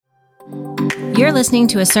You're listening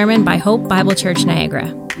to a sermon by Hope Bible Church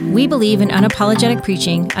Niagara. We believe in unapologetic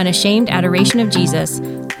preaching, unashamed adoration of Jesus,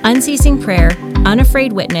 unceasing prayer,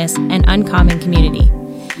 unafraid witness, and uncommon community.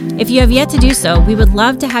 If you have yet to do so, we would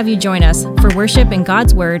love to have you join us for worship in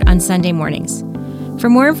God's Word on Sunday mornings. For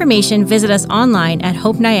more information, visit us online at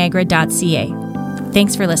hopeniagara.ca.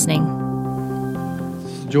 Thanks for listening.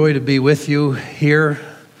 It's a joy to be with you here.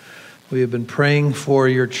 We have been praying for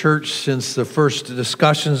your church since the first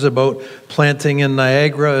discussions about planting in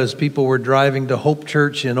Niagara as people were driving to Hope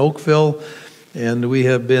Church in Oakville. And we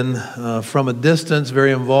have been, from a distance,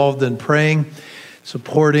 very involved in praying,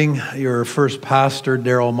 supporting your first pastor,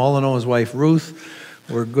 Daryl Mullen, and his wife, Ruth.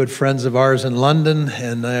 We're good friends of ours in London.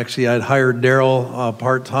 And actually, I'd hired Daryl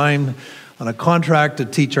part-time on a contract to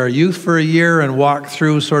teach our youth for a year and walk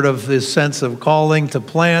through sort of this sense of calling to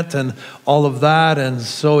plant and all of that, and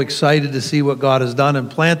so excited to see what God has done in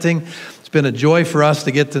planting. It's been a joy for us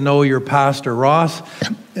to get to know your pastor, Ross,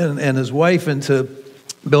 and his wife, and to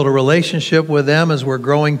build a relationship with them as we're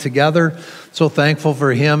growing together. So thankful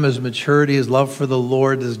for him, his maturity, his love for the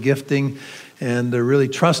Lord, his gifting, and really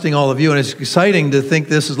trusting all of you. And it's exciting to think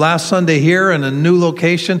this is last Sunday here in a new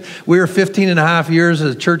location. We were 15 and a half years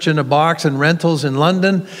as a church in a box and rentals in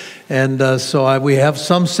London. And so we have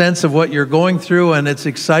some sense of what you're going through, and it's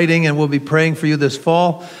exciting. And we'll be praying for you this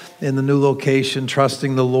fall in the new location,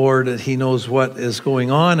 trusting the Lord that he knows what is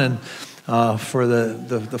going on, and for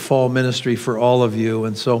the fall ministry for all of you.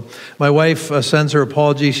 And so my wife sends her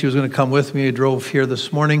apologies. She was going to come with me. I drove here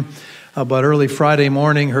this morning. But early Friday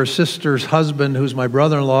morning, her sister's husband, who's my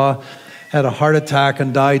brother-in-law, had a heart attack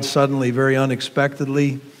and died suddenly, very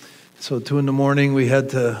unexpectedly. So 2 a.m, we had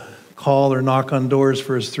to call or knock on doors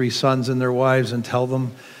for his 3 sons and their wives and tell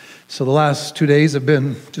them. So the last 2 days have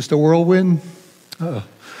been just a whirlwind,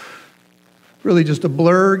 really just a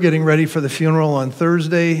blur, getting ready for the funeral on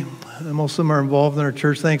Thursday. And most of them are involved in our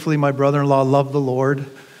church. Thankfully, my brother-in-law loved the Lord,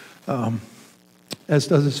 as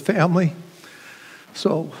does his family.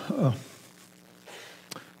 So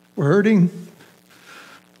we're hurting.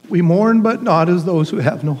 We mourn, but not as those who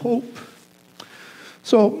have no hope.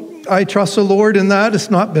 So I trust the Lord in that. It's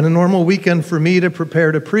not been a normal weekend for me to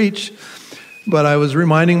prepare to preach, but I was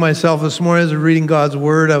reminding myself this morning as I was reading God's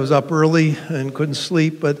Word. I was up early and couldn't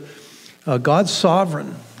sleep, but God's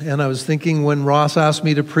sovereign. And I was thinking when Ross asked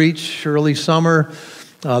me to preach early summer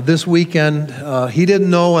this weekend, he didn't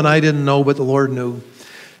know and I didn't know, but the Lord knew.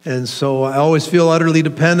 And so I always feel utterly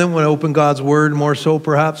dependent when I open God's Word, more so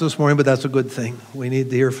perhaps this morning, but that's a good thing. We need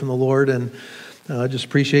to hear from the Lord, and I just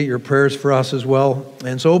appreciate your prayers for us as well.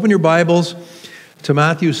 And so open your Bibles to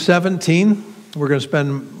Matthew 17. We're going to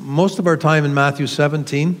spend most of our time in Matthew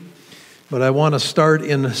 17, but I want to start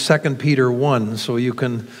in 2 Peter 1, so you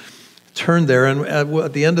can turn there. And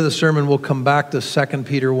at the end of the sermon, we'll come back to 2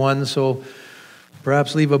 Peter 1, so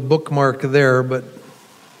perhaps leave a bookmark there, but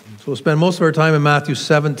so we'll spend most of our time in Matthew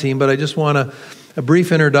 17, but I just want a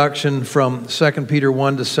brief introduction from 2 Peter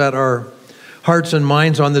 1 to set our hearts and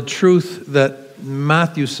minds on the truth that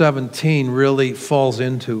Matthew 17 really falls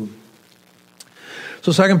into.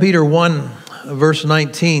 So 2 Peter 1, verse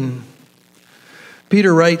 19,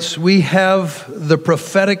 Peter writes, "We have the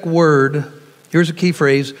prophetic word," here's a key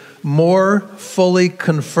phrase, "more fully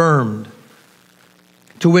confirmed,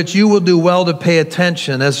 to which you will do well to pay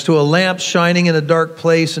attention, as to a lamp shining in a dark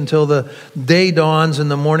place until the day dawns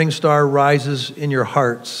and the morning star rises in your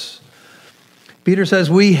hearts." Peter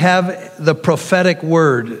says we have the prophetic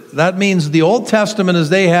word. That means the Old Testament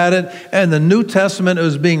as they had it and the New Testament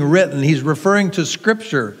as being written. He's referring to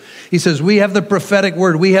Scripture. He says we have the prophetic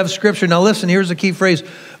word. We have Scripture. Now listen, here's the key phrase,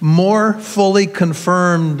 more fully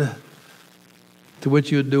confirmed, to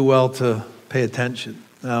which you would do well to pay attention.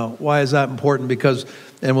 Now, why is that important? Because,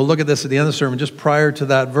 and we'll look at this at the end of the sermon, just prior to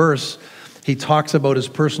that verse, he talks about his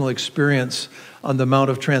personal experience on the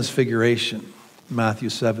Mount of Transfiguration, Matthew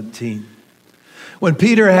 17. When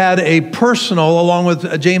Peter had a personal, along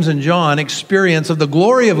with James and John, experience of the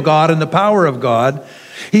glory of God and the power of God,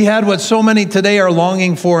 he had what so many today are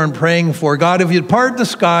longing for and praying for. God, if you'd part the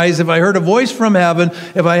skies, if I heard a voice from heaven,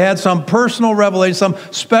 if I had some personal revelation, some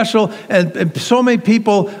special, and so many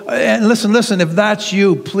people, and listen, if that's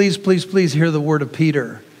you, please, please, please hear the word of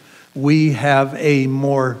Peter. We have a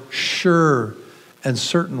more sure and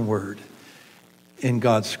certain word in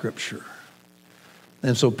God's Scripture.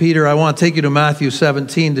 And so Peter, I want to take you to Matthew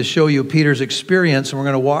 17 to show you Peter's experience, and we're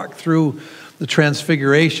going to walk through the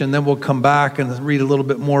transfiguration. Then we'll come back and read a little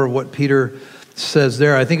bit more of what Peter says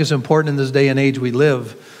there. I think it's important in this day and age we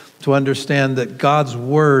live to understand that God's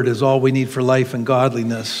word is all we need for life and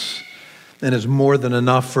godliness, and is more than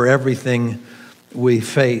enough for everything we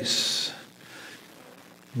face.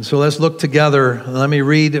 And so let's look together. Let me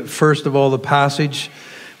read, first of all, the passage.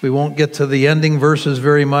 We won't get to the ending verses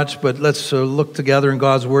very much, but let's look together in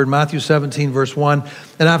God's word. Matthew 17, verse 1.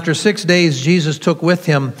 And after 6 days, Jesus took with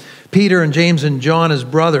him Peter and James and John, his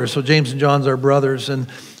brothers. So James and John's our brothers. And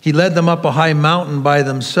he led them up a high mountain by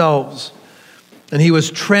themselves. And he was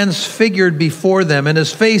transfigured before them. And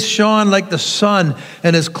his face shone like the sun,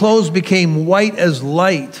 and his clothes became white as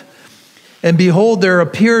light. And behold, there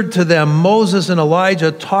appeared to them Moses and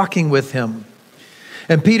Elijah talking with him.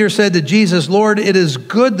 And Peter said to Jesus, Lord, it is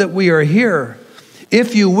good that we are here.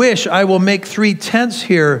 If you wish, I will make 3 tents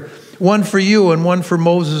here, one for you and one for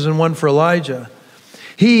Moses and one for Elijah.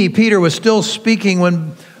 He, Peter, was still speaking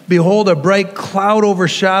when, behold, a bright cloud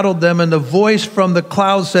overshadowed them, and the voice from the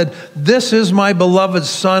cloud said, This is my beloved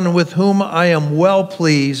Son, with whom I am well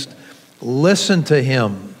pleased. Listen to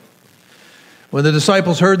him. When the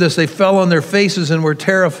disciples heard this, they fell on their faces and were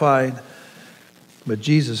terrified. But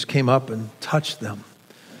Jesus came up and touched them,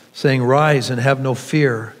 saying, Rise and have no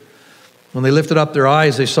fear. When they lifted up their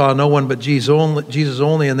eyes, they saw no one but Jesus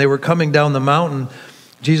only, and they were coming down the mountain.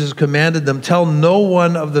 Jesus commanded them, Tell no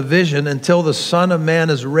one of the vision until the Son of Man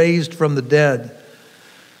is raised from the dead.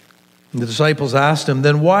 And the disciples asked him,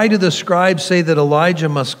 Then why do the scribes say that Elijah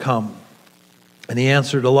must come? And he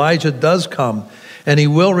answered, Elijah does come, and he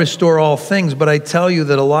will restore all things. But I tell you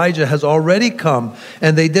that Elijah has already come,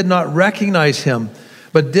 and they did not recognize him,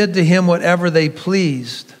 but did to him whatever they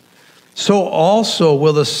pleased. So also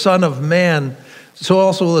will the Son of Man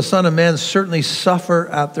certainly suffer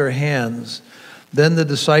at their hands. Then the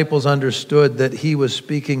disciples understood that he was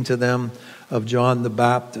speaking to them of John the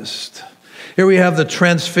Baptist. Here we have the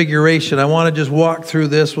transfiguration. I want to just walk through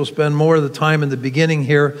this. We'll spend more of the time in the beginning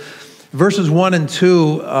here. Verses 1 and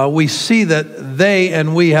 2, we see that they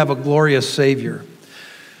and we have a glorious Savior.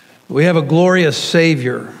 We have a glorious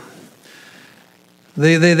Savior.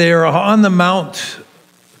 They are on the mount,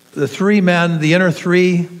 the 3 men, the inner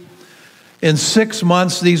 3. In 6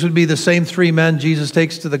 months, these would be the same 3 men Jesus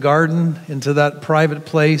takes to the garden, into that private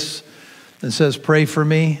place, and says, Pray for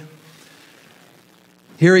me.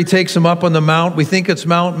 Here he takes them up on the mount. We think it's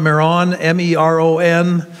Mount Meron,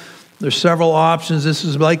 M-E-R-O-N. There's several options. This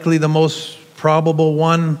is likely the most probable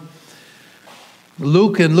one.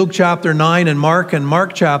 Luke in Luke chapter 9 and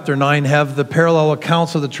Mark chapter 9 have the parallel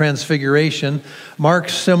accounts of the transfiguration.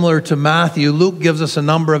 Mark's similar to Matthew. Luke gives us a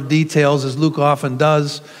number of details, as Luke often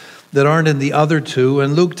does, that aren't in the other 2.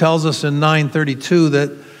 And Luke tells us in 9:32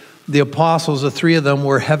 that the apostles, the 3 of them,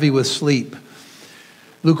 were heavy with sleep.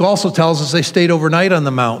 Luke also tells us they stayed overnight on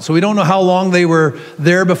the mount. So we don't know how long they were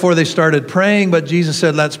there before they started praying, but Jesus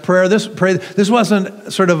said, let's pray. This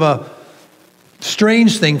wasn't sort of a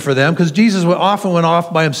strange thing for them, because Jesus often went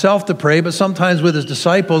off by himself to pray, but sometimes with his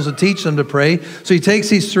disciples to teach them to pray. So he takes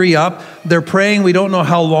these 3 up. They're praying. We don't know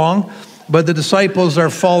how long, but the disciples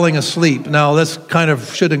are falling asleep. Now, this kind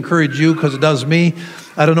of should encourage you, because it does me.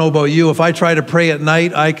 I don't know about you. If I try to pray at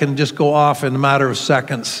night, I can just go off in a matter of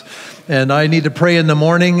seconds. And I need to pray in the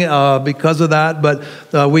morning because of that.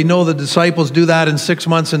 But we know the disciples do that in 6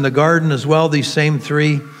 months in the garden as well, these same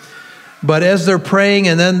 3. But as they're praying,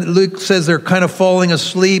 and then Luke says they're kind of falling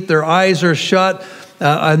asleep, their eyes are shut.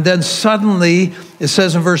 And then suddenly, it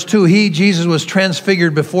says in verse 2, Jesus, was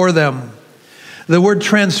transfigured before them. The word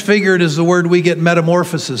transfigured is the word we get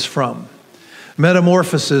metamorphosis from.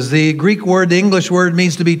 Metamorphosis. The Greek word, the English word,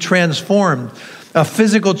 means to be transformed. A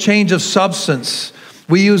physical change of substance.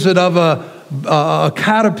 We use it of a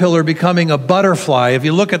caterpillar becoming a butterfly. If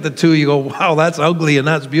you look at the 2, you go, wow, that's ugly and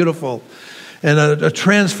that's beautiful. And a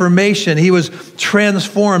transformation. He was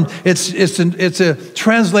transformed. It's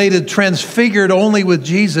translated transfigured only with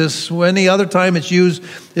Jesus. Any other time it's used,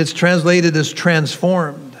 it's translated as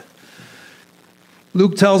transformed.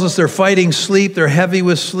 Luke tells us they're fighting sleep. They're heavy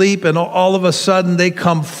with sleep. And all of a sudden they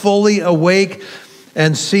come fully awake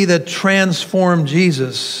and see the transformed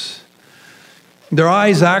Jesus. Their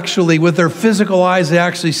eyes actually, with their physical eyes, they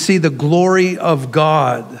actually see the glory of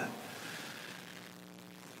God.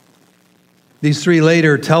 These 3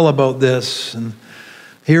 later tell about this. And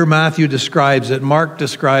here Matthew describes it, Mark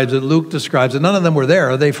describes it, Luke describes it. None of them were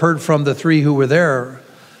there. They've heard from the 3 who were there.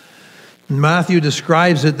 Matthew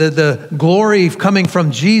describes it, that the glory coming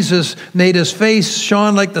from Jesus made his face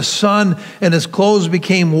shone like the sun, and his clothes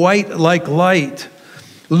became white like light.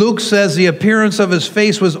 Luke says the appearance of his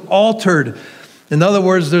face was altered. In other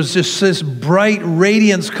words, there's just this bright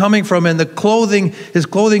radiance coming from him. His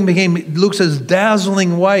clothing became, Luke says,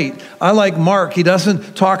 dazzling white. I like Mark. He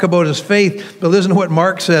doesn't talk about his faith, but listen to what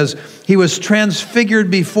Mark says. He was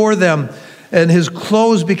transfigured before them. And his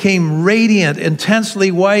clothes became radiant,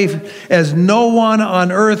 intensely white, as no one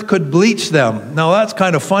on earth could bleach them. Now that's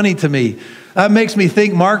kind of funny to me. That makes me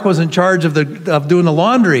think Mark was in charge of doing the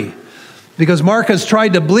laundry. Because Mark has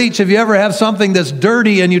tried to bleach. If you ever have something that's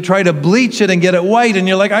dirty and you try to bleach it and get it white, and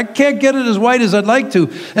you're like, I can't get it as white as I'd like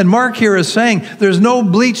to. And Mark here is saying, there's no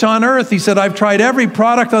bleach on earth. He said, I've tried every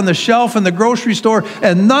product on the shelf in the grocery store,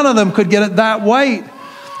 and none of them could get it that white.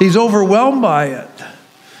 He's overwhelmed by it.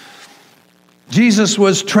 Jesus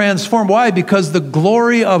was transformed. Why? Because the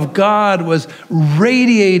glory of God was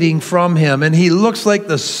radiating from him, and he looks like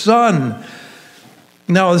the sun.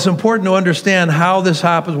 Now, it's important to understand how this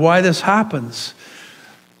happens, why this happens.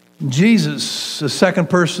 Jesus, the second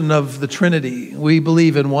person of the Trinity, we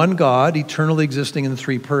believe in one God, eternally existing in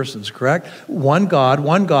three persons, correct? One God,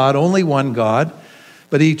 only one God,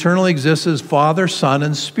 but he eternally exists as Father, Son,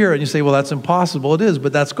 and Spirit. And you say, well, that's impossible. It is,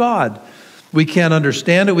 but that's God. We can't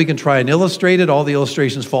understand it. We can try and illustrate it. All the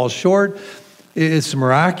illustrations fall short. It's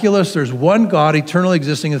miraculous. There's one God, eternally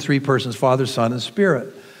existing in three persons, Father, Son, and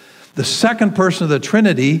Spirit. The second person of the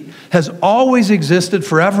Trinity has always existed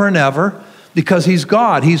forever and ever because he's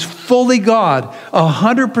God. He's fully God,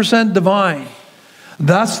 100% divine.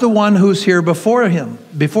 That's the one who's here before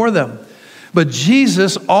them. But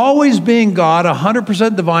Jesus, always being God,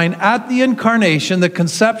 100% divine, at the incarnation, the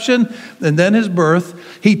conception, and then his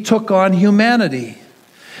birth, he took on humanity.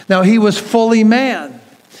 Now, he was fully man.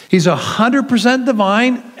 He's 100%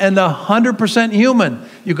 divine and 100% human.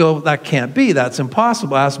 You go, that can't be. That's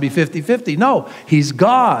impossible. It has to be 50-50. No, he's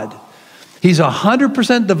God. He's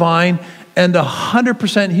 100% divine and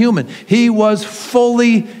 100% human. He was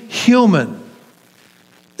fully human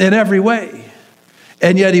in every way.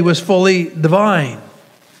 And yet he was fully divine.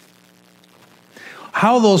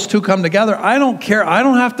 How those two come together, I don't care. I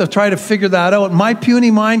don't have to try to figure that out. My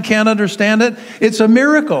puny mind can't understand it. It's a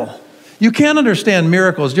miracle. You can't understand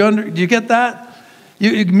miracles. Do you get that?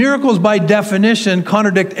 Miracles, by definition,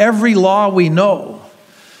 contradict every law we know.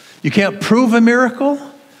 You can't prove a miracle.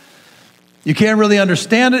 You can't really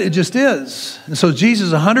understand it. It just is. And so Jesus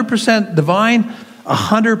is 100% divine,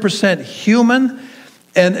 100% human.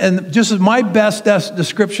 And just as my best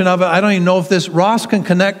description of it, I don't even know if this, Ross can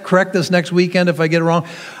correct this next weekend if I get it wrong.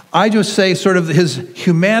 I just say sort of his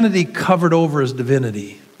humanity covered over his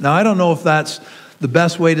divinity. Now, I don't know if that's the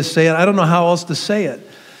best way to say it. I don't know how else to say it.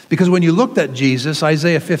 Because when you looked at Jesus,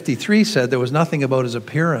 Isaiah 53 said there was nothing about his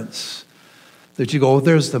appearance that you go, oh,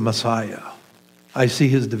 there's the Messiah. I see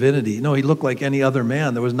his divinity. No, he looked like any other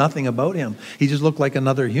man. There was nothing about him. He just looked like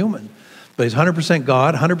another human. But he's 100%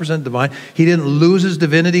 God, 100% divine. He didn't lose his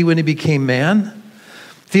divinity when he became man.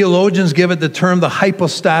 Theologians give it the term the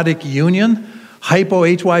hypostatic union. Hypo,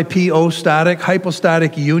 H-Y-P-O, static,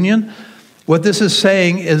 hypostatic union. What this is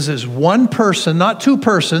saying is one person, not two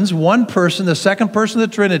persons, one person, the second person of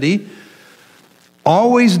the Trinity,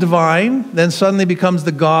 always divine, then suddenly becomes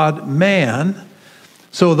the God-man.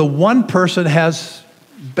 So the one person has,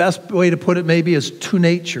 best way to put it maybe, is two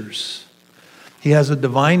natures. He has a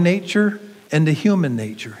divine nature and a human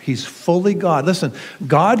nature. He's fully God. Listen,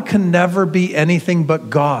 God can never be anything but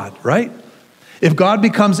God, right? If God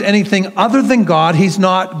becomes anything other than God, he's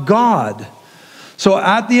not God. So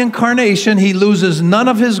at the incarnation, he loses none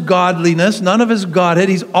of his godliness, none of his Godhead.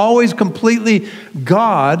 He's always completely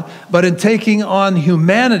God. But in taking on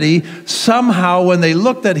humanity, somehow when they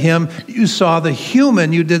looked at him, you saw the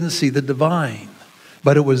human, you didn't see the divine.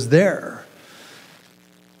 But it was there.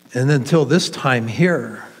 And until this time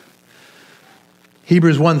here,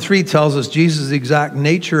 Hebrews 1:3 tells us Jesus is the exact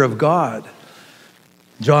nature of God.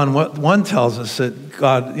 John 1 tells us that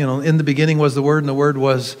God, in the beginning was the Word, and the Word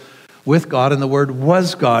was with God, and the Word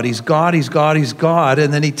was God. He's God, he's God, he's God.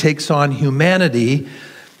 And then he takes on humanity.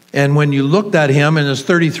 And when you looked at him in his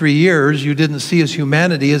 33 years, you didn't see his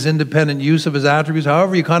humanity, his independent use of his attributes,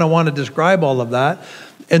 however you kind of want to describe all of that,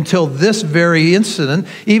 until this very incident.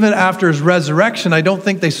 Even after his resurrection, I don't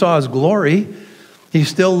think they saw his glory. He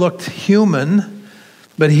still looked human.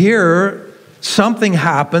 But here, something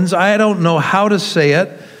happens. I don't know how to say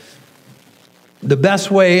it. The best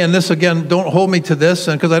way, and this again, don't hold me to this,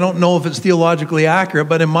 because I don't know if it's theologically accurate,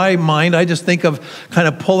 but in my mind, I just think of kind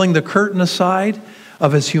of pulling the curtain aside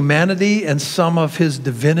of his humanity and some of his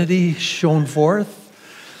divinity shown forth.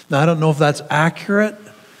 Now, I don't know if that's accurate.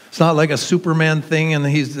 It's not like a Superman thing, and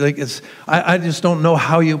he's like, I just don't know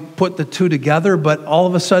how you put the two together, but all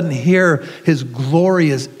of a sudden here, his glory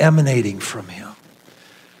is emanating from him.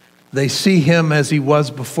 They see him as he was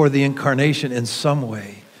before the incarnation in some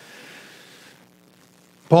way.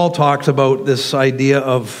 Paul talks about this idea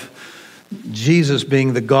of Jesus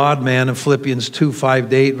being the God-man in Philippians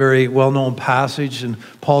 2:5-8, very well-known passage. And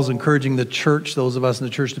Paul's encouraging the church, those of us in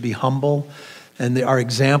the church, to be humble. And our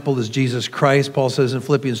example is Jesus Christ. Paul says in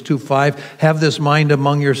Philippians 2:5, have this mind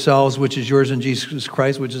among yourselves, which is yours in Jesus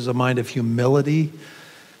Christ, which is a mind of humility.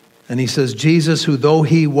 And he says, Jesus, who though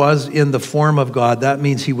he was in the form of God, that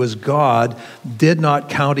means he was God, did not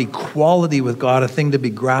count equality with God a thing to be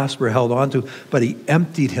grasped or held onto, but he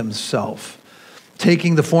emptied himself,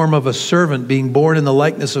 taking the form of a servant, being born in the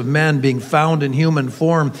likeness of men, being found in human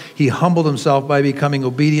form. He humbled himself by becoming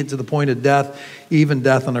obedient to the point of death, even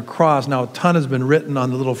death on a cross. Now, a ton has been written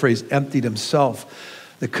on the little phrase, emptied himself,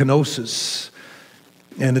 the kenosis.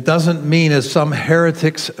 And it doesn't mean, as some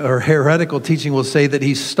heretics or heretical teaching will say, that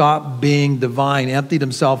he stopped being divine, emptied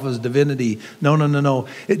himself of his divinity. No.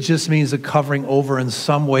 It just means a covering over in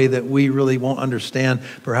some way that we really won't understand.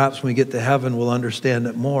 Perhaps when we get to heaven, we'll understand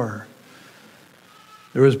it more.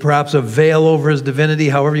 There was perhaps a veil over his divinity,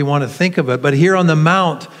 however you want to think of it. But here on the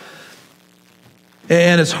Mount,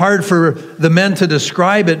 and it's hard for the men to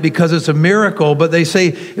describe it because it's a miracle, but they say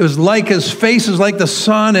it was like his face is like the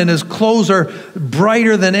sun and his clothes are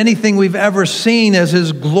brighter than anything we've ever seen, as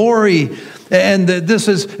his glory. And this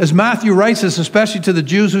is, as Matthew writes this, especially to the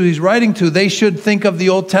Jews who he's writing to, they should think of the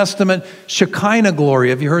Old Testament Shekinah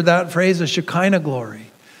glory. Have you heard that phrase, the Shekinah glory?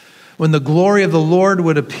 When the glory of the Lord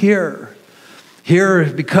would appear. Here,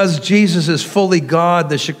 because Jesus is fully God,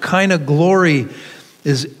 the Shekinah glory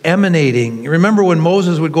is emanating. Remember when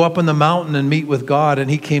Moses would go up on the mountain and meet with God and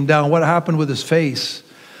he came down, what happened with his face?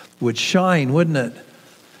 It would shine, wouldn't it?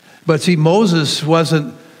 But see, Moses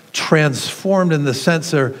wasn't transformed in the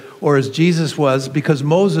sense or as Jesus was, because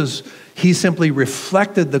Moses, he simply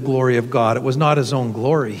reflected the glory of God. It was not his own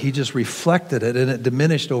glory. He just reflected it and it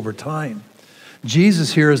diminished over time.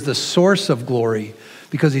 Jesus here is the source of glory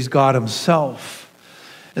because he's God himself.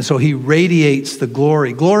 And so he radiates the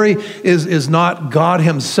glory. Glory is not God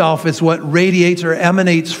himself. It's what radiates or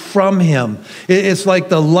emanates from him. It's like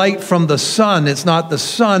the light from the sun. It's not the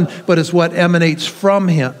sun, but it's what emanates from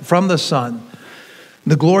him, from the sun.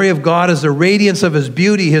 The glory of God is the radiance of his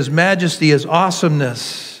beauty, his majesty, his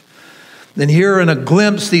awesomeness. And here in a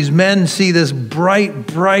glimpse, these men see this bright,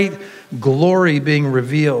 bright glory being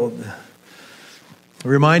revealed. It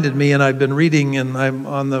reminded me, and I've been reading, and I'm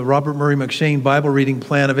on the Robert Murray McShane Bible reading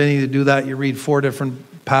plan. If any of you do that, you read 4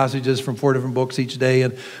 different passages from 4 different books each day,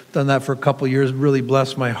 and I've done that for a couple of years. Really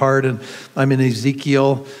blessed my heart, and I'm in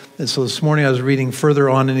Ezekiel. And so this morning I was reading further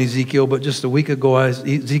on in Ezekiel, but just a week ago,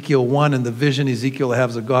 Ezekiel 1, and the vision Ezekiel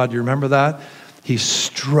has of God. Do you remember that? He's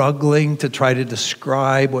struggling to try to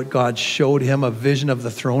describe what God showed him, a vision of the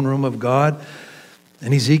throne room of God.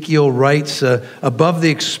 And Ezekiel writes, above the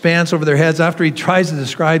expanse over their heads, after he tries to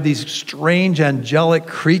describe these strange angelic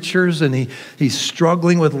creatures, and he's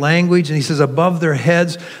struggling with language, and he says, above their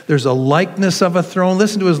heads, there's a likeness of a throne.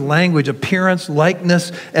 Listen to his language, appearance,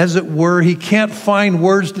 likeness, as it were. He can't find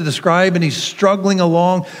words to describe, and he's struggling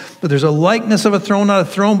along. But there's a likeness of a throne, not a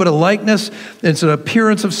throne, but a likeness. It's an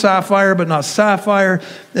appearance of sapphire, but not sapphire.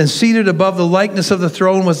 And seated above the likeness of the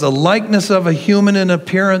throne was the likeness of a human in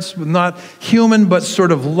appearance, not human, but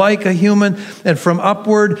sort of like a human. And from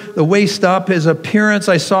upward, the waist up, his appearance,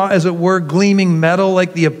 I saw as it were gleaming metal,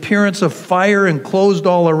 like the appearance of fire enclosed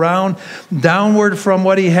all around. Downward from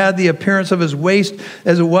what he had, the appearance of his waist,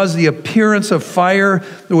 as it was the appearance of fire.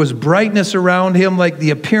 There was brightness around him, like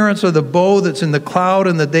the appearance of the bow that's in the cloud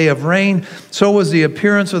in the day of rain. So was the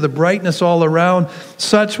appearance of the brightness all around.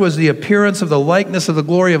 Such was the appearance of the likeness of the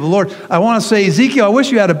glory of the Lord. I want to say, Ezekiel, I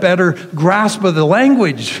wish you had a better grasp of the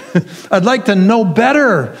language. I'd like to know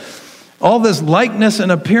better all this likeness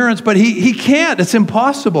and appearance, but he can't. It's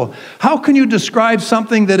impossible. How can you describe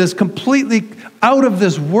something that is completely out of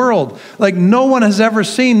this world, like no one has ever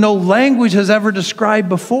seen, no language has ever described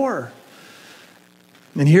before?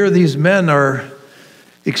 And here these men are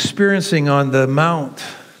experiencing on the mount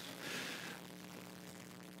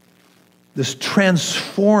this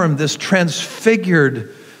transformed, this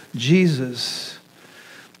transfigured Jesus.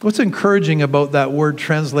 What's encouraging about that word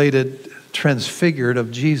translated transfigured of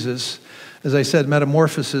Jesus, as I said,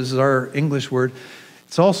 metamorphosis is our English word.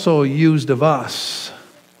 It's also used of us,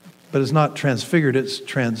 but it's not transfigured, it's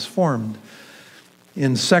transformed.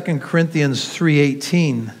 In 2 Corinthians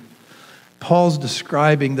 3:18, Paul's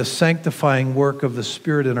describing the sanctifying work of the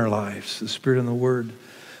Spirit in our lives, the Spirit in the Word.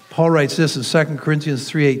 Paul writes this in 2 Corinthians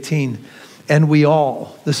 3:18, and we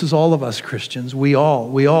all, this is all of us Christians, we all,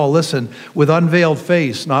 listen, with unveiled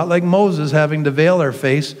face, not like Moses having to veil our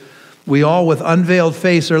face, we all with unveiled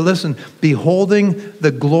face are, listen, beholding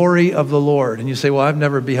the glory of the Lord. And you say, well, I've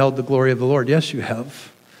never beheld the glory of the Lord. Yes, you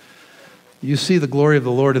have. You see the glory of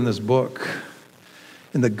the Lord in this book,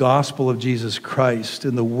 in the gospel of Jesus Christ,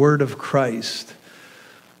 in the word of Christ.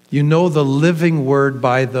 You know the living word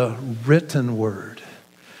by the written word.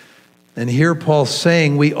 And here Paul's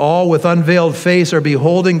saying, we all with unveiled face are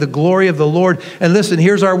beholding the glory of the Lord. And listen,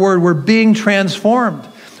 here's our word. We're being transformed.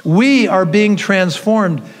 We are being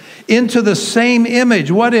transformed into the same image.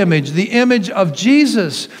 What image? The image of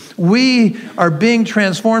Jesus. We are being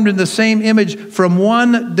transformed in the same image from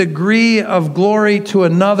one degree of glory to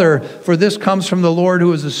another, for this comes from the Lord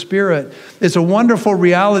who is the Spirit. It's a wonderful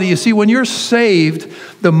reality. You see, when you're saved,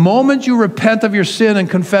 the moment you repent of your sin and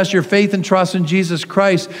confess your faith and trust in Jesus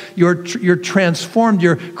Christ, you're transformed,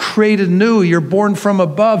 you're created new, you're born from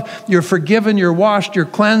above, you're forgiven, you're washed, you're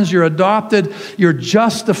cleansed, you're adopted, you're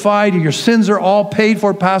justified, your sins are all paid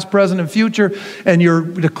for, past, present, and future, and you're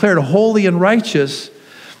declared holy and righteous.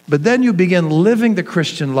 But then you begin living the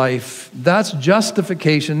Christian life. That's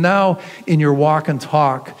justification now in your walk and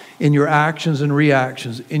talk, in your actions and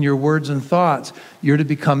reactions, in your words and thoughts. You're to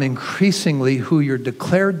become increasingly who you're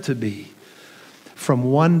declared to be. From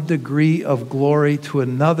one degree of glory to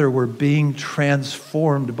another, we're being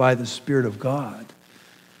transformed by the Spirit of God,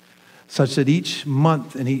 such that each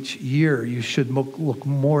month and each year you should look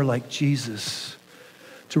more like Jesus,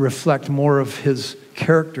 to reflect more of his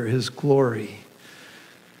character, his glory.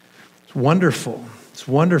 It's wonderful. It's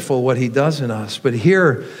wonderful what he does in us. But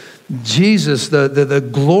here, Jesus, the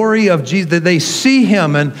glory of Jesus, they see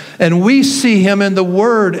him and we see him in the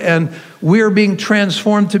Word, and we're being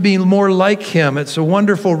transformed to be more like him. It's a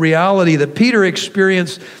wonderful reality that Peter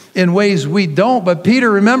experienced in ways we don't. But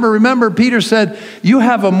Peter, remember, Peter said, you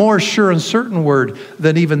have a more sure and certain word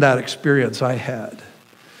than even that experience I had.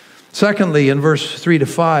 Secondly, in verse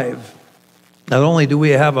 3-5, not only do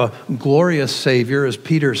we have a glorious Savior, as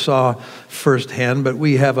Peter saw firsthand, but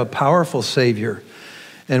we have a powerful Savior.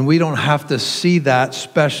 And we don't have to see that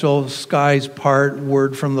special skies part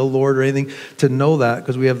word from the Lord or anything to know that,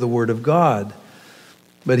 because we have the Word of God.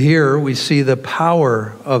 But here we see the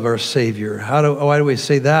power of our Savior. Why do we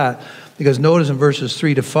say that? Because notice in verses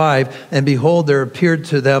 3-5, and behold, there appeared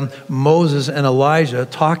to them Moses and Elijah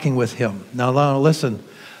talking with him. Now listen.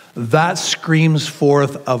 That screams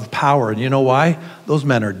forth of power. And you know why? Those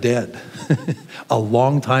men are dead a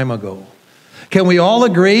long time ago. Can we all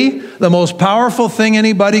agree the most powerful thing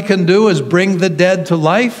anybody can do is bring the dead to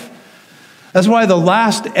life? That's why the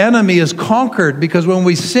last enemy is conquered, because when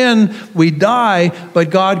we sin, we die, but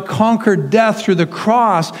God conquered death through the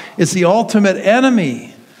cross. It's the ultimate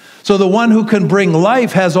enemy. So the one who can bring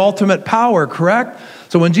life has ultimate power, correct?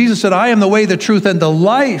 So when Jesus said, I am the way, the truth, and the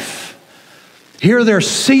life, here they're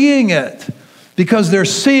seeing it, because they're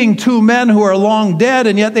seeing two men who are long dead,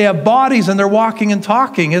 and yet they have bodies and they're walking and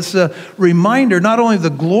talking. It's a reminder not only of the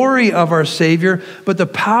glory of our Savior, but the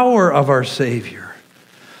power of our Savior.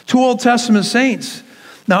 Two Old Testament saints.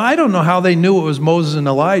 Now, I don't know how they knew it was Moses and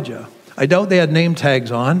Elijah. I doubt they had name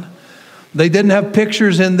tags on. They didn't have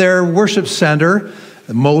pictures in their worship center.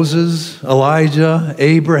 Moses, Elijah,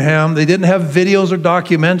 Abraham. They didn't have videos or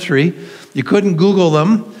documentary. You couldn't Google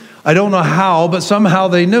them. I don't know how, but somehow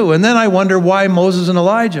they knew. And then I wonder why Moses and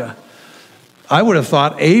Elijah. I would have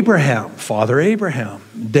thought Abraham, Father Abraham,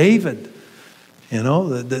 David,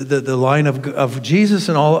 the line of Jesus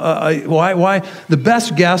and all. Why? The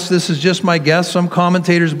best guess, this is just my guess. Some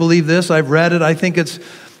commentators believe this. I've read it. I think it's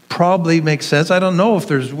probably makes sense. I don't know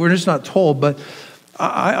if we're just not told, but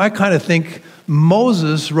I kind of think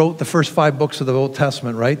Moses wrote the first 5 books of the Old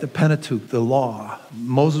Testament, right? The Pentateuch, the law.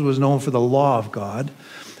 Moses was known for the law of God.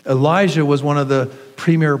 Elijah was one of the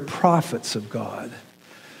premier prophets of God.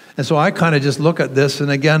 And so I kind of just look at this, and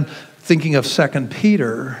again, thinking of 2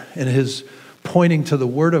 Peter and his pointing to the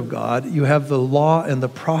Word of God, you have the law and the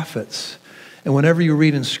prophets. And whenever you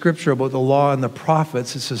read in Scripture about the law and the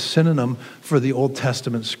prophets, it's a synonym for the Old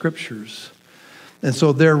Testament Scriptures. And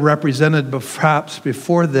so they're represented perhaps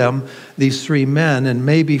before them, these 3 men, and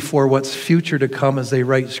maybe for what's future to come as they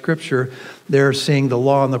write Scripture, they're seeing the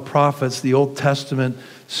law and the prophets, the Old Testament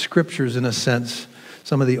Scriptures in a sense,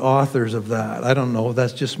 some of the authors of that. I don't know,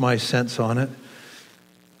 that's just my sense on it.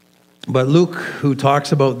 But Luke, who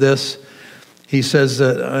talks about this, he says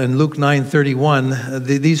that in Luke 9:31,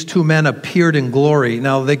 these 2 men appeared in glory.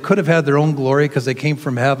 Now, they could have had their own glory because they came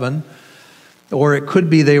from heaven. Or it could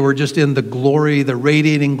be they were just in the glory, the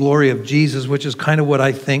radiating glory of Jesus, which is kind of what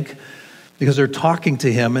I think, because they're talking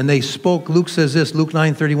to him. And they spoke, Luke says this, Luke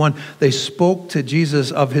 9:31, they spoke to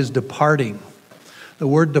Jesus of his departing. The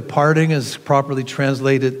word departing is properly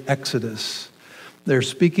translated exodus. They're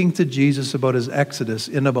speaking to Jesus about his exodus.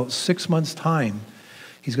 In about 6 months' time,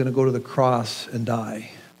 he's going to go to the cross and die.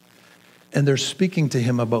 And they're speaking to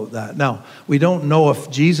him about that. Now, we don't know if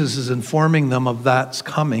Jesus is informing them of that's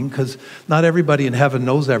coming, because not everybody in heaven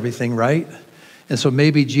knows everything, right? And so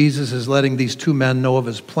maybe Jesus is letting these two men know of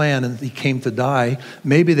his plan, and he came to die.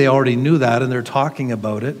 Maybe they already knew that and they're talking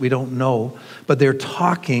about it. We don't know. But they're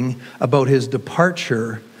talking about his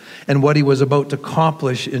departure and what he was about to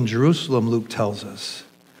accomplish in Jerusalem, Luke tells us.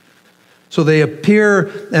 So they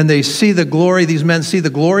appear and they see the glory. These men see the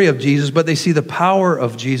glory of Jesus, but they see the power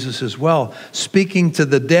of Jesus as well, speaking to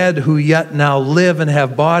the dead who yet now live and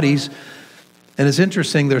have bodies. And it's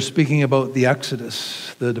interesting, they're speaking about the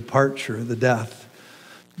Exodus, the departure, the death.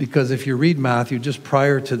 Because if you read Matthew, just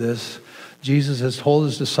prior to this, Jesus has told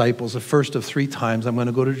his disciples the first of 3 times, I'm going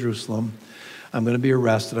to go to Jerusalem, I'm going to be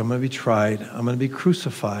arrested, I'm going to be tried, I'm going to be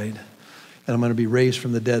crucified, and I'm going to be raised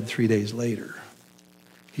from the dead 3 days later.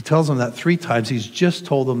 He tells them that 3 times. He's just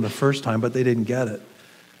told them the first time, but they didn't get it.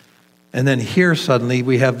 And then here suddenly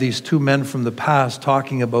we have these 2 men from the past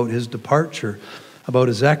talking about his departure, about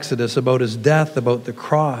his exodus, about his death, about the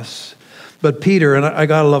cross. But Peter, and I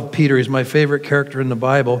gotta love Peter, he's my favorite character in the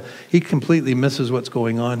Bible, he completely misses what's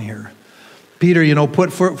going on here. Peter,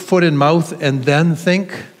 put foot in mouth and then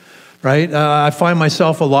think, right? I find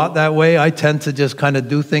myself a lot that way. I tend to just kind of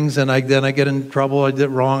do things and then I get in trouble, I did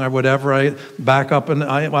wrong or whatever. I back up and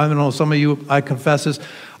I don't know, some of you, I confess this,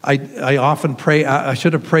 I often pray, I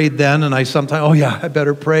should have prayed then, and I sometimes, I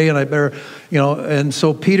better pray and I better, and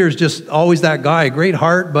so Peter's just always that guy, great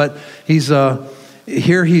heart, but he's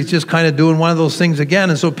here he's just kind of doing one of those things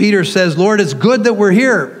again. And so Peter says, Lord, it's good that we're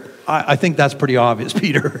here. I think that's pretty obvious,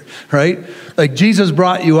 Peter, right? Like Jesus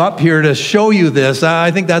brought you up here to show you this.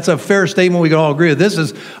 I think that's a fair statement we can all agree with. This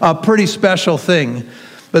is a pretty special thing.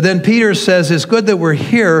 But then Peter says, it's good that we're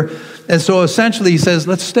here. And so essentially he says,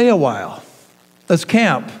 let's stay a while. Let's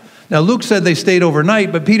camp. Now Luke said they stayed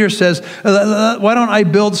overnight, but Peter says, why don't I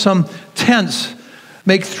build some tents?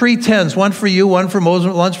 Make 3 tents, one for you, one for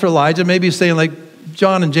Moses, one for Elijah. Maybe he's saying like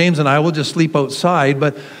John and James and I will just sleep outside,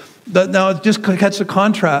 but now, just catch the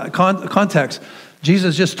context.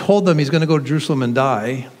 Jesus just told them he's going to go to Jerusalem and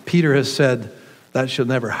die. Peter has said that should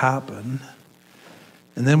never happen.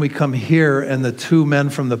 And then we come here, and the 2 men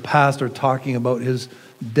from the past are talking about his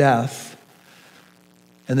death.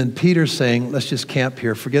 And then Peter's saying, let's just camp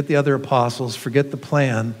here. Forget the other apostles. Forget the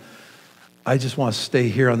plan. I just want to stay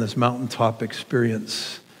here on this mountaintop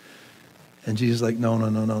experience. And Jesus is like,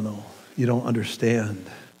 no. You don't understand.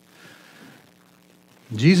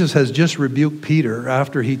 Jesus has just rebuked Peter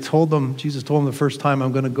after Jesus told him the first time,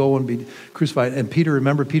 I'm going to go and be crucified. And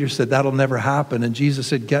Peter said, that'll never happen. And Jesus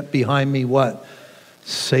said, get behind me, what?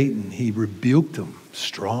 Satan. He rebuked him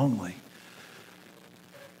strongly.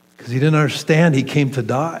 Because he didn't understand he came to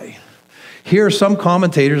die. Here are some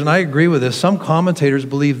commentators, and I agree with this, some commentators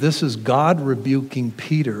believe this is God rebuking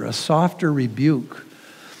Peter, a softer rebuke.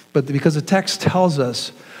 But because the text tells us,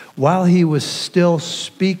 while he was still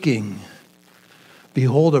speaking,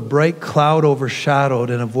 behold, a bright cloud overshadowed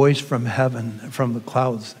and a voice from heaven, from the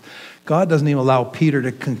clouds. God doesn't even allow Peter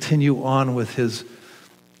to continue on with his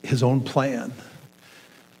own plan.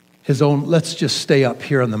 His own, let's just stay up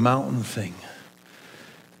here on the mountain thing.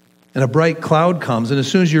 And a bright cloud comes. And as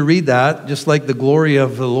soon as you read that, just like the glory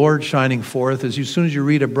of the Lord shining forth, as soon as you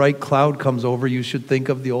read a bright cloud comes over, you should think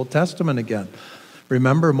of the Old Testament again.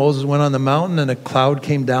 Remember, Moses went on the mountain and a cloud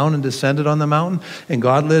came down and descended on the mountain. And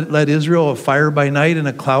God led Israel a fire by night and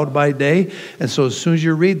a cloud by day. And so as soon as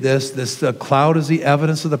you read this cloud is the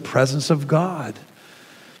evidence of the presence of God.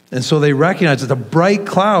 And so they recognize it's a bright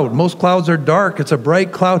cloud. Most clouds are dark. It's a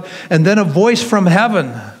bright cloud. And then a voice from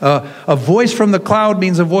heaven. A voice from the cloud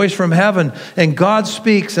means a voice from heaven. And God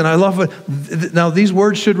speaks. And I love it. Now, these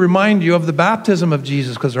words should remind you of the baptism of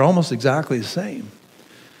Jesus because they're almost exactly the same.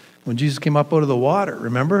 When Jesus came up out of the water,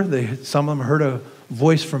 remember? Some of them heard a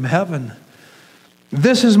voice from heaven.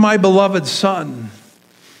 This is my beloved Son.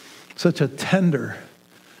 Such a tender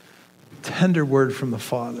word from the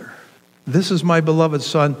Father. This is my beloved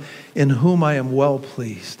Son in whom I am well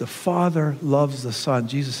pleased. The Father loves the Son.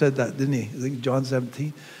 Jesus said that, didn't he? I think John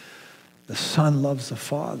 17. The Son loves the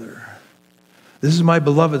Father. This is my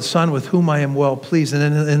beloved Son with whom I am well pleased.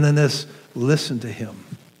 And then this, listen to him.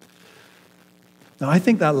 Now, I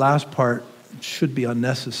think that last part should be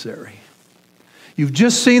unnecessary. You've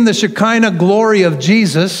just seen the Shekinah glory of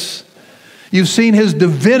Jesus. You've seen his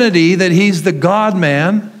divinity, that he's the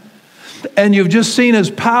God-man. And you've just seen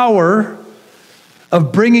his power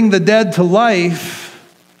of bringing the dead to life.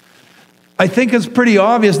 I think it's pretty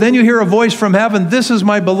obvious. Then you hear a voice from heaven, this is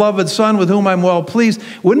my beloved Son with whom I'm well pleased.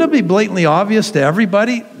 Wouldn't it be blatantly obvious to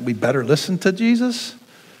everybody? We better listen to Jesus.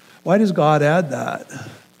 Why does God add that?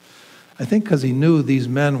 I think because he knew these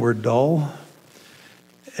men were dull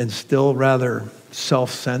and still rather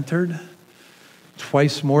self-centered.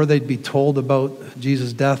 Twice more they'd be told about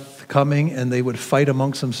Jesus' death coming, and they would fight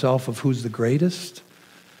amongst themselves of who's the greatest.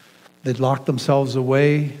 They'd lock themselves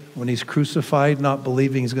away when he's crucified, not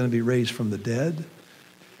believing he's going to be raised from the dead.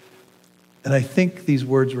 And I think these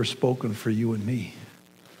words were spoken for you and me,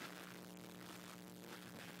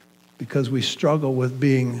 because we struggle with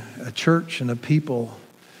being a church and a people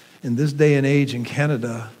in this day and age in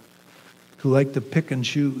Canada who like to pick and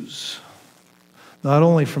choose, not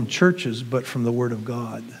only from churches, but from the Word of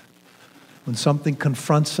God. When something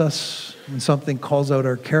confronts us, when something calls out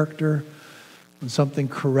our character, when something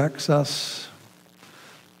corrects us,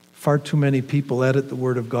 far too many people edit the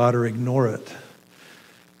Word of God or ignore it.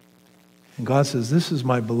 And God says, this is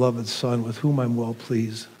my beloved Son with whom I'm well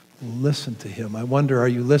pleased. Listen to him. I wonder, are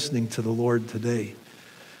you listening to the Lord today?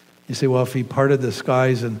 You say, well, if he parted the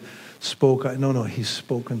skies and spoke, no, he's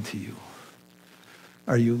spoken to you.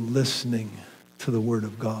 Are you listening to the Word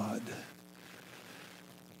of God?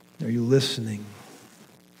 Are you listening?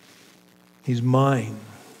 He's mine.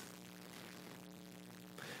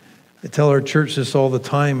 I tell our church this all the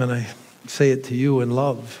time, and I say it to you in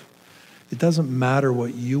love. It doesn't matter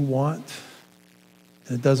what you want,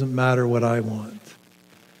 and it doesn't matter what I want.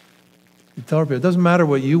 You tell people, it doesn't matter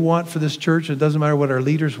what you want for this church, and it doesn't matter what our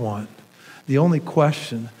leaders want. The only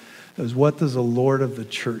question is, what does the Lord of the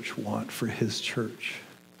church want for his church?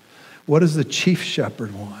 What does the chief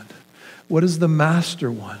shepherd want? What does the master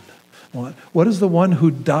want? What does the one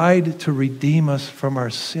who died to redeem us from our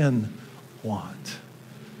sin want?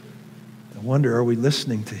 I wonder, are we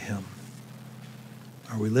listening to him?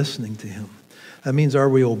 Are we listening to him? That means, are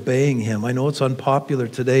we obeying him? I know it's unpopular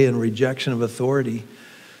today in rejection of authority.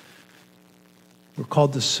 We're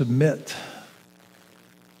called to submit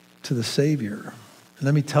to the Savior. And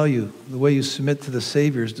let me tell you, the way you submit to the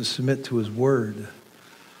Savior is to submit to his word.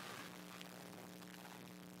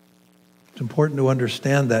 It's important to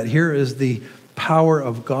understand that. Here is the power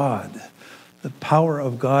of God, the power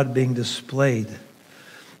of God being displayed.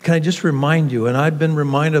 Can I just remind you, and I've been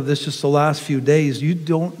reminded of this just the last few days, you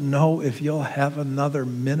don't know if you'll have another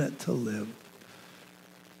minute to live.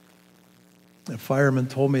 A fireman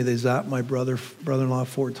told me they zapped my brother-in-law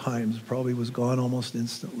 4 times, probably was gone almost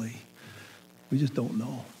instantly. We just don't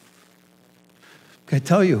know. Can I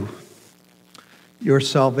tell you, your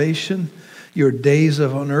salvation, your days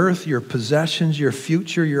on earth, your possessions, your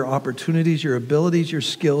future, your opportunities, your abilities, your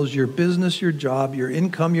skills, your business, your job, your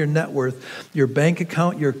income, your net worth, your bank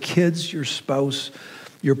account, your kids, your spouse,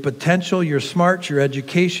 your potential, your smarts, your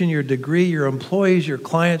education, your degree, your employees, your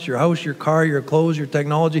clients, your house, your car, your clothes, your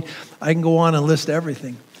technology. I can go on and list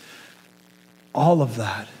everything. All of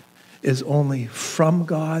that is only from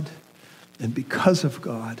God and because of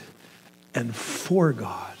God and for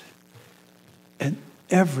God. And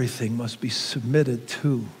everything must be submitted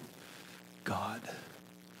to God,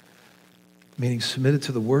 meaning submitted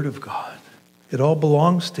to the Word of God. It all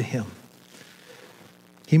belongs to him.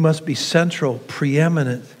 He must be central,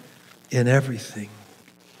 preeminent in everything.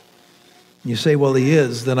 You say, well, he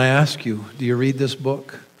is. Then I ask you, do you read this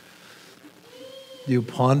book? Do you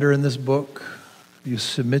ponder in this book? Do you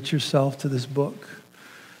submit yourself to this book?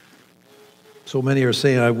 So many are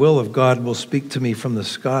saying, I will if God will speak to me from the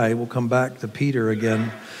sky. We'll come back to Peter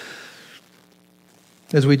again.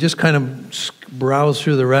 As we just kind of browse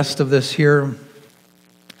through the rest of this here,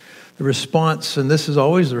 the response, and this is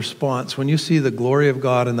always the response, when you see the glory of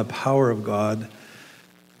God and the power of God,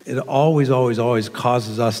 it always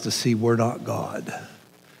causes us to see we're not God.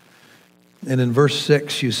 And in verse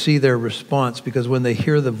 6, you see their response, because when they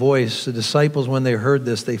hear the voice, the disciples, when they heard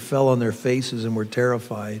this, they fell on their faces and were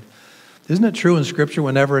terrified. Isn't it true in Scripture,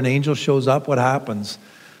 whenever an angel shows up, what happens?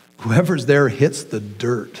 Whoever's there hits the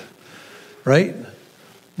dirt, right?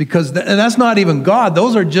 Because, and that's not even God.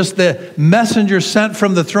 Those are just the messengers sent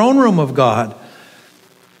from the throne room of God.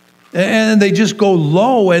 And they just go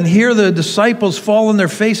low, and here the disciples fall on their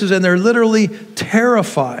faces, and they're literally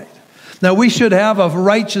terrified. Now, we should have a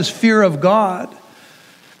righteous fear of God,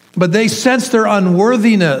 but they sense their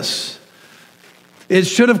unworthiness. It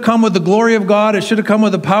should have come with the glory of God. It should have come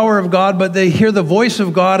with the power of God, but they hear the voice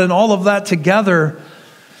of God, and all of that together,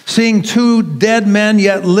 seeing 2 dead men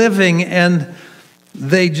yet living, and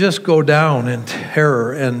they just go down in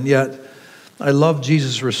terror. And yet, I love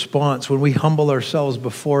Jesus' response. When we humble ourselves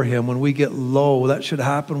before him, when we get low, that should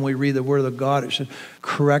happen when we read the Word of God. It should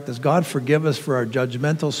correct us. God, forgive us for our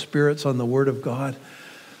judgmental spirits on the Word of God,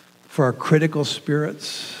 for our critical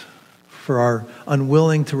spirits, for our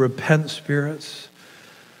unwilling to repent spirits.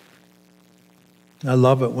 I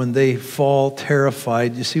love it when they fall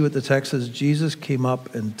terrified. You see what the text says? Jesus came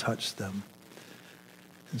up and touched them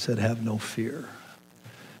and said, have no fear.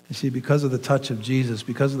 You see, because of the touch of Jesus,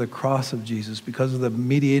 because of the cross of Jesus, because of the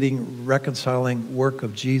mediating, reconciling work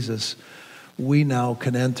of Jesus, we now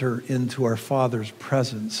can enter into our Father's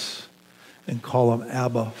presence and call him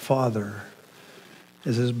Abba, Father,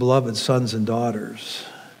 as his beloved sons and daughters.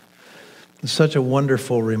 It's such a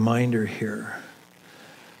wonderful reminder here.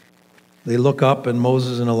 They look up and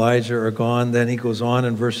Moses and Elijah are gone. Then he goes on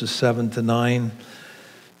in verses 7 to 9.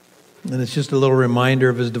 And it's just a little reminder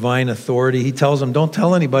of his divine authority. He tells them, don't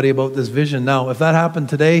tell anybody about this vision. Now, if that happened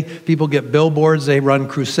today, people get billboards, they run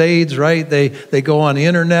crusades, right? They go on the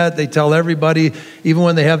internet, they tell everybody, even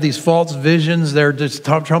when they have these false visions, they're just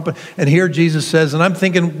trumping. And here Jesus says, and I'm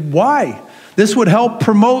thinking, why? This would help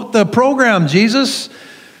promote the program, Jesus.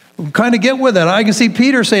 Kind of get with it. I can see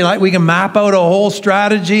Peter saying, we can map out a whole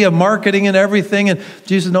strategy of marketing and everything. And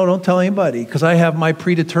Jesus said, no, don't tell anybody, because I have my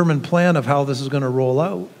predetermined plan of how this is going to roll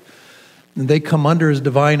out. And they come under his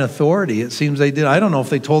divine authority. It seems they did. I don't know if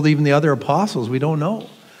they told even the other apostles. We don't know.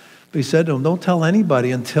 But he said to them, don't tell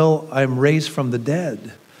anybody until I'm raised from the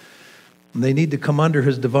dead. And they need to come under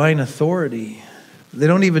his divine authority. They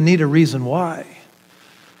don't even need a reason why.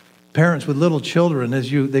 Parents with little children, as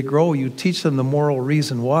they grow, you teach them the moral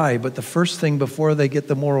reason why. But the first thing before they get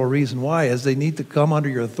the moral reason why is they need to come under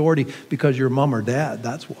your authority because you're mom or dad.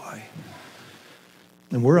 That's why.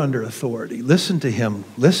 And we're under authority. Listen to him.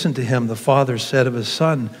 Listen to him, the Father said of his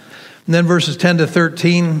Son. And then verses 10 to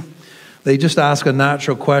 13, they just ask a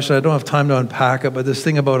natural question. I don't have time to unpack it, but this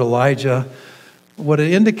thing about Elijah, what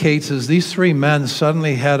it indicates is these three men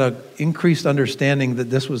suddenly had an increased understanding that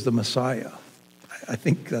this was the Messiah. I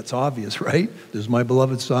think that's obvious, right? This is my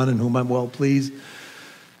beloved Son in whom I'm well pleased.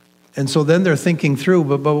 And so then they're thinking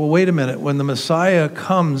through, but wait a minute. When the Messiah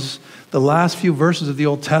comes, the last few verses of the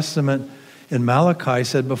Old Testament in Malachi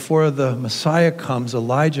said, before the Messiah comes,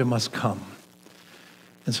 Elijah must come.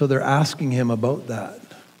 And so they're asking him about that.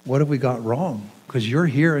 What have we got wrong? Because you're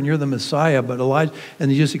here and you're the Messiah, but Elijah,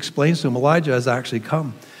 and he just explains to him, Elijah has actually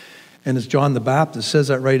come. And it's John the Baptist says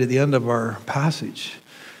that right at the end of our passage.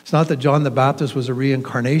 It's not that John the Baptist was a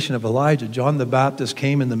reincarnation of Elijah. John the Baptist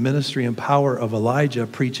came in the ministry and power of Elijah,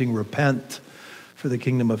 preaching, repent, for the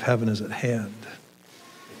kingdom of heaven is at hand.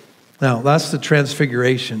 Now, that's the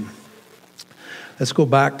transfiguration. Let's go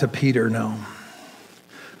back to Peter now.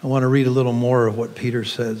 I want to read a little more of what Peter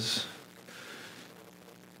says.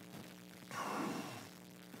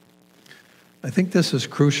 I think this is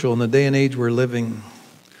crucial in the day and age we're living. In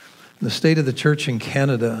the state of the church in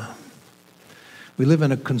Canada, we live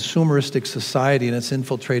in a consumeristic society, and it's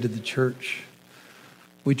infiltrated the church.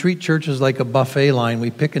 We treat churches like a buffet line.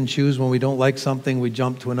 We pick and choose. When we don't like something, we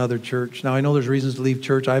jump to another church. Now, I know there's reasons to leave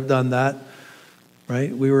church. I've done that,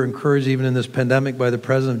 right? We were encouraged even in this pandemic by the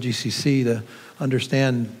president of GCC to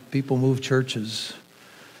understand people move churches.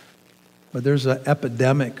 But there's an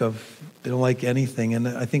epidemic of they don't like anything, and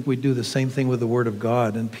I think we do the same thing with the Word of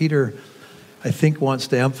God. And Peter, I think, wants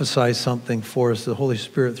to emphasize something for us, the Holy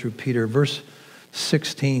Spirit through Peter. Verse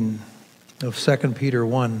 16 of 2 Peter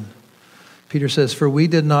 1. Peter says, for we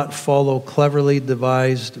did not follow cleverly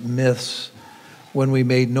devised myths when we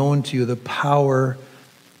made known to you the power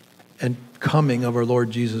and coming of our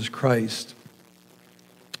Lord Jesus Christ.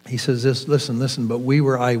 He says this, listen, but we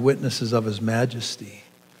were eyewitnesses of his majesty.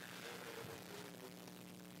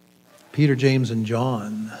 Peter, James, and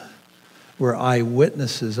John were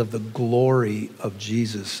eyewitnesses of the glory of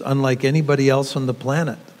Jesus, unlike anybody else on the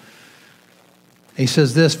planet. He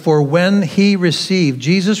says this, for when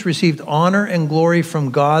Jesus received honor and glory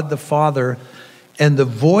from God the Father, and the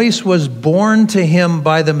voice was borne to him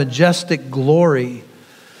by the majestic glory.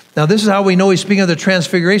 Now this is how we know he's speaking of the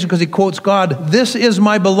transfiguration, because he quotes God, this is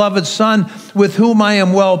my beloved Son with whom I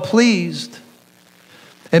am well pleased.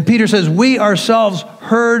 And Peter says, we ourselves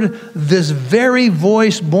heard this very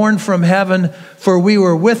voice born from heaven, for we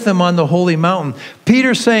were with him on the holy mountain.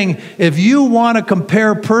 Peter's saying, if you want to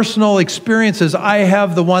compare personal experiences, I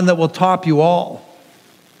have the one that will top you all.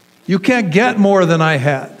 You can't get more than I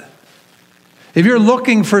had. If you're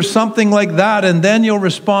looking for something like that, and then you'll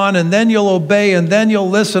respond, and then you'll obey, and then you'll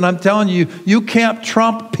listen, I'm telling you, you can't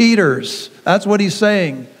trump Peter's. That's what he's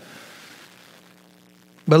saying.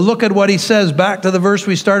 But look at what he says, back to the verse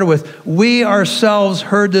we started with. We ourselves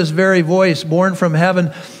heard this very voice born from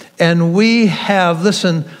heaven, and we have,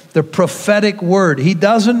 listen, the prophetic word. He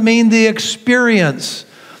doesn't mean the experience.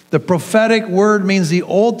 The prophetic word means the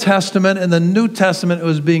Old Testament and the New Testament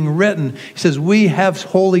was being written. He says, we have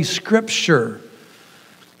Holy Scripture.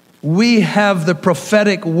 We have the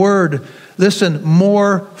prophetic word. listen,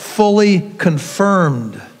 more fully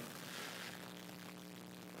confirmed.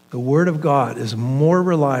 The Word of God is more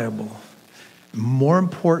reliable, more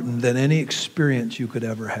important than any experience you could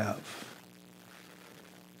ever have.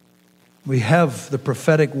 We have the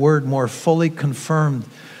prophetic word more fully confirmed,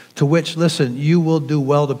 to which, listen, you will do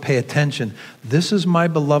well to pay attention. This is my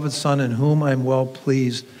beloved Son in whom I'm well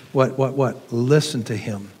pleased. What? Listen to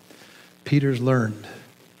him. Peter's learned.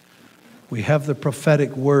 We have the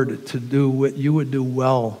prophetic word to do what you would do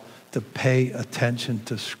well to pay attention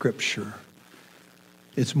to Scripture.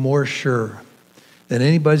 It's more sure than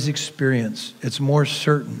anybody's experience. It's more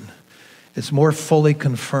certain. It's more fully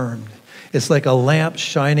confirmed. It's like a lamp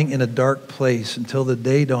shining in a dark place until the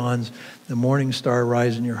day dawns, the morning star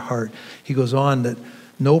rises in your heart. He goes on that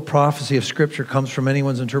no prophecy of Scripture comes from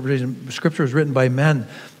anyone's interpretation. Scripture is written by men,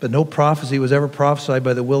 but no prophecy was ever prophesied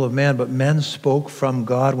by the will of man, but men spoke from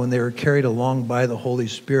God when they were carried along by the Holy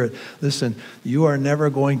Spirit. Listen, you are never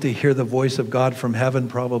going to hear the voice of God from heaven,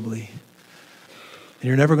 probably. And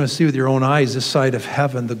you're never going to see with your own eyes this side of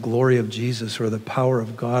heaven the glory of Jesus or the power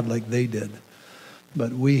of God like they did.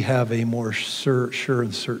 But we have a more sure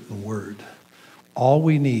and certain word. All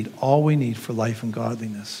we need for life and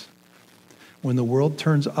godliness. When the world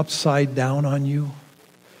turns upside down on you,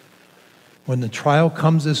 when the trial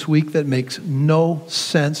comes this week that makes no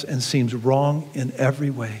sense and seems wrong in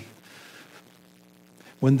every way,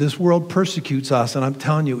 when this world persecutes us, and I'm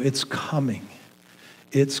telling you, it's coming.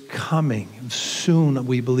 It's coming soon,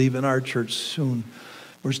 we believe in our church, soon.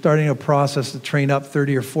 We're starting a process to train up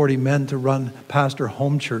 30 or 40 men to run pastor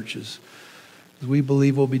home churches. We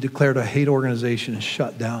believe we'll be declared a hate organization and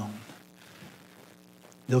shut down.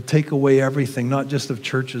 They'll take away everything, not just of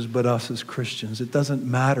churches, but us as Christians. It doesn't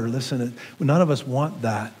matter. Listen, none of us want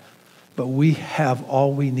that. But we have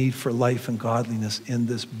all we need for life and godliness in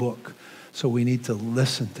this book. So we need to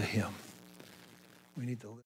listen to him. We need to listen.